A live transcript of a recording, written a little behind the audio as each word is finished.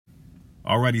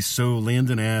Alrighty, so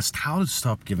Landon asked how to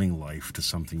stop giving life to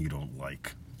something you don't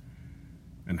like,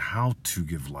 and how to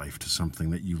give life to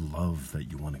something that you love that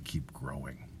you want to keep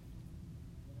growing.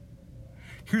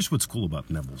 Here's what's cool about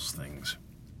Neville's things.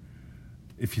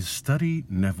 If you study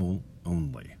Neville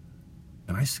only,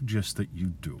 and I suggest that you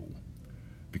do,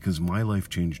 because my life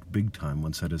changed big time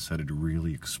once I decided to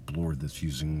really explore this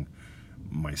using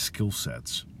my skill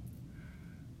sets,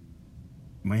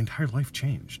 my entire life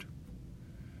changed.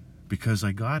 Because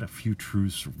I got a few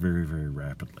truths very, very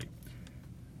rapidly.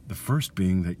 The first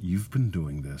being that you've been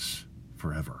doing this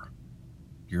forever.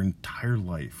 Your entire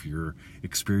life, your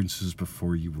experiences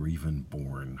before you were even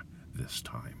born this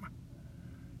time.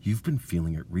 You've been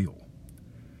feeling it real.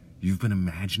 You've been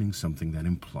imagining something that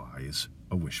implies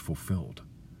a wish fulfilled.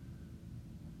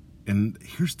 And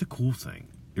here's the cool thing.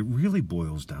 It really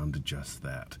boils down to just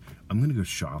that. I'm going to go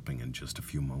shopping in just a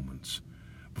few moments.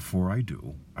 Before I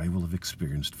do, I will have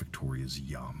experienced Victoria's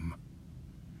yum.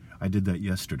 I did that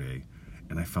yesterday,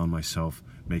 and I found myself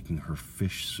making her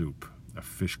fish soup, a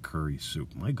fish curry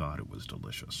soup. My God, it was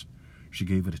delicious. She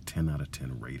gave it a 10 out of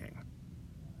 10 rating.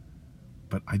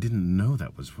 But I didn't know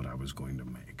that was what I was going to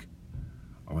make.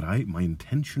 My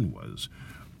intention was,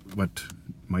 what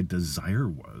my desire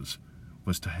was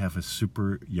to have a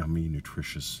super yummy,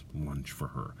 nutritious lunch for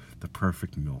her, the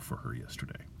perfect meal for her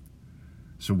yesterday.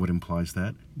 So what implies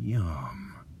that?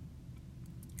 Yum.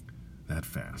 That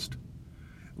fast.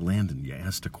 Landon, you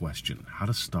asked a question. How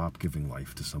to stop giving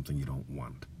life to something you don't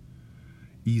want.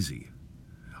 Easy.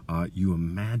 You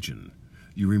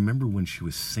remember when she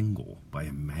was single by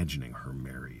imagining her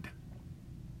married.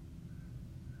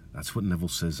 That's what Neville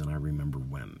says, and I remember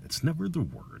when. It's never the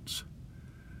words.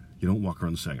 You don't walk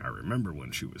around saying, I remember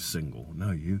when she was single. No,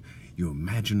 you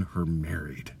imagine her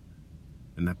married.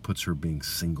 And that puts her being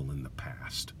single in the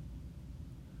past.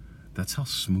 That's how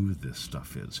smooth this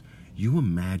stuff is. You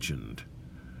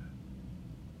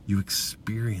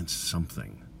experienced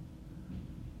something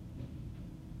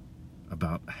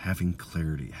about having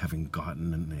clarity, having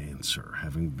gotten an answer,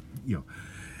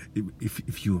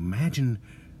 if you imagine,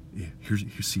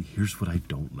 here's what I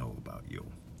don't know about you.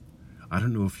 I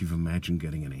don't know if you've imagined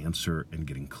getting an answer and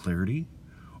getting clarity,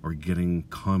 or getting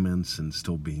comments and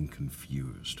still being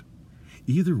confused.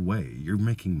 Either way, you're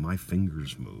making my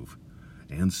fingers move,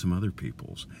 and some other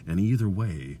people's. And either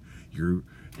way, you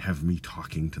have me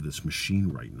talking to this machine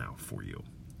right now for you.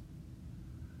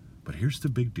 But here's the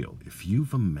big deal. If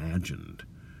you've imagined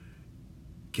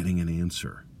getting an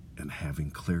answer and having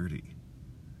clarity,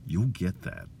 you'll get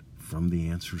that from the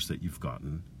answers that you've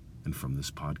gotten and from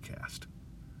this podcast.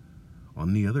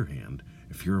 On the other hand,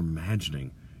 if you're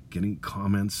imagining getting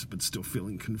comments but still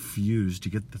feeling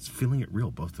confused, that's feeling it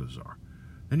real. Both those are.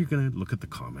 Then you're going to look at the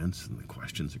comments and the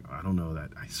questions and go, I don't know that.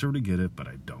 I sort of get it, but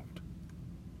I don't.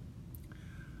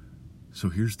 So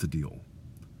here's the deal.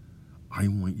 I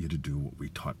want you to do what we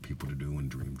taught people to do in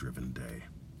Dream Driven Day.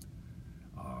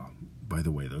 By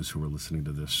the way, those who are listening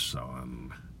to this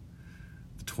on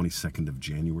the 22nd of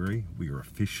January, we are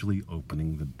officially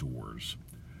opening the doors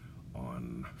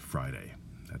on Friday.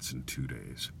 That's in 2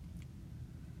 days.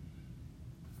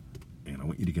 And I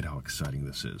want you to get how exciting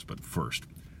this is. But first,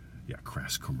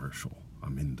 crass commercial.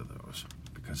 I'm into those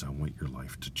because I want your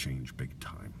life to change big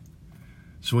time.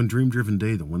 So in Dream Driven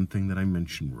Day, the one thing that I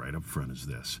mentioned right up front is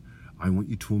this. I want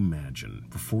you to imagine,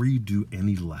 before you do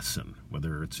any lesson,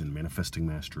 whether it's in Manifesting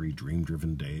Mastery, Dream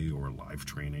Driven Day, or live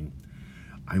training,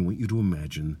 I want you to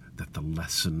imagine that the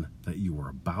lesson that you are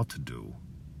about to do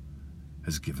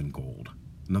has given gold.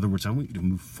 In other words, I want you to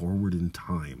move forward in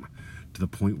time to the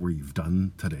point where you've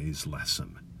done today's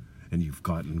lesson and you've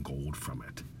gotten gold from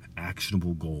it.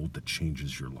 Actionable gold that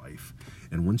changes your life.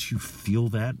 And once you feel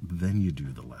that, then you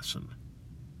do the lesson.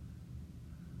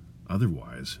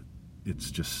 Otherwise, it's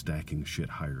just stacking shit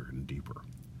higher and deeper.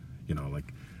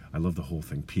 I love the whole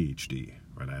thing PhD,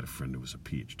 right? I had a friend who was a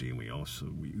PhD, and we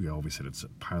always said it's a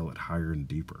pile it higher and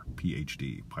deeper.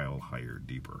 PhD, pile higher,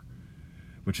 deeper.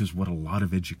 Which is what a lot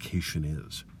of education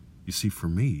is. You see, for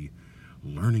me,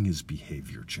 learning is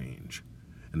behavior change.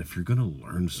 And if you're going to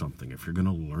learn something, if you're going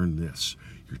to learn this,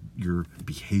 your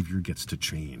behavior gets to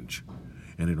change.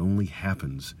 And it only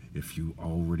happens if you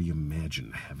already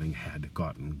imagine having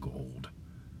gotten gold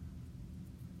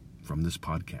from this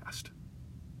podcast.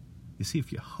 You see,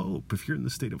 if you're in the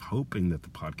state of hoping that the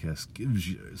podcast gives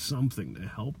you something to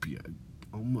help you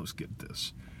almost get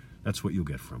this, that's what you'll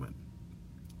get from it.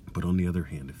 But on the other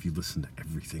hand, if you listen to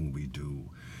everything we do,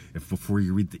 if before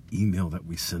you read the email that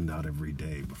we send out every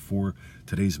day, before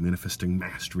today's Manifesting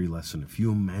Mastery lesson, if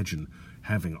you imagine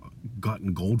having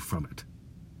gotten gold from it,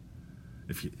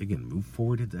 if you, again, move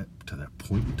forward to that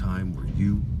point in time where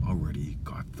you already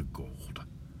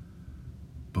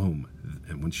Boom.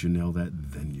 And once you nail that,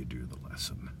 then you do the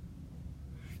lesson.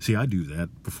 See, I do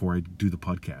that before I do the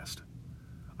podcast.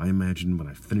 I imagine when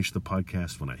I finish the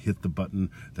podcast, when I hit the button,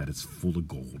 that it's full of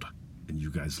gold. And you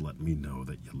guys let me know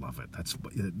that you love it.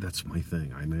 That's my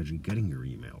thing. I imagine getting your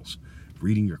emails,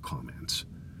 reading your comments,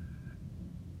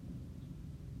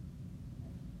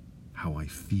 how I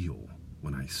feel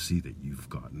when I see that you've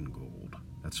gotten gold.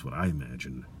 That's what I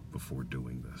imagine before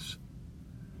doing this.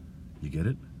 You get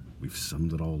it? We've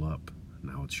summed it all up.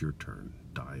 Now it's your turn.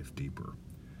 Dive deeper.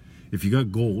 If you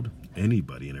got gold,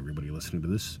 anybody and everybody listening to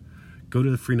this, go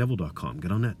to freeneville.com.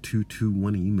 Get on that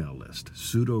 221 email list.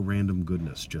 Pseudo-random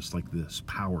goodness, just like this.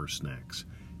 Power snacks.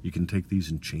 You can take these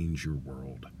and change your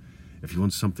world. If you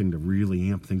want something to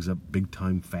really amp things up big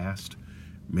time fast,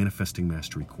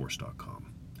 manifestingmasterycourse.com.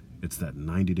 It's that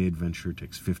 90-day adventure. It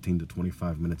takes 15 to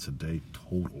 25 minutes a day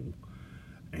total.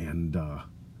 And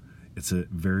it's a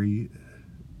very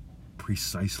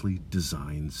precisely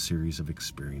designed series of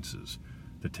experiences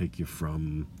that take you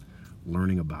from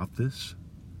learning about this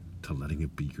to letting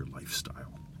it be your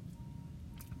lifestyle.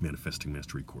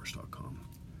 manifestingmasterycourse.com.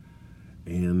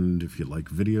 And if you like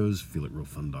videos,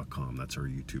 feelitrealfun.com. That's our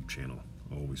YouTube channel.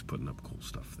 Always putting up cool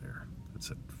stuff there.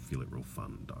 That's at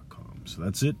feelitrealfun.com. So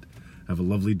that's it. Have a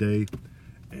lovely day.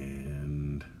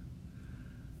 And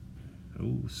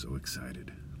oh, so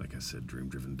excited. Like I said, Dream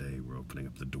Driven Day. We're opening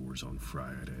up the doors on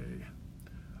Friday.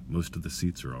 Most of the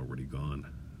seats are already gone.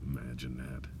 Imagine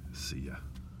that. See ya.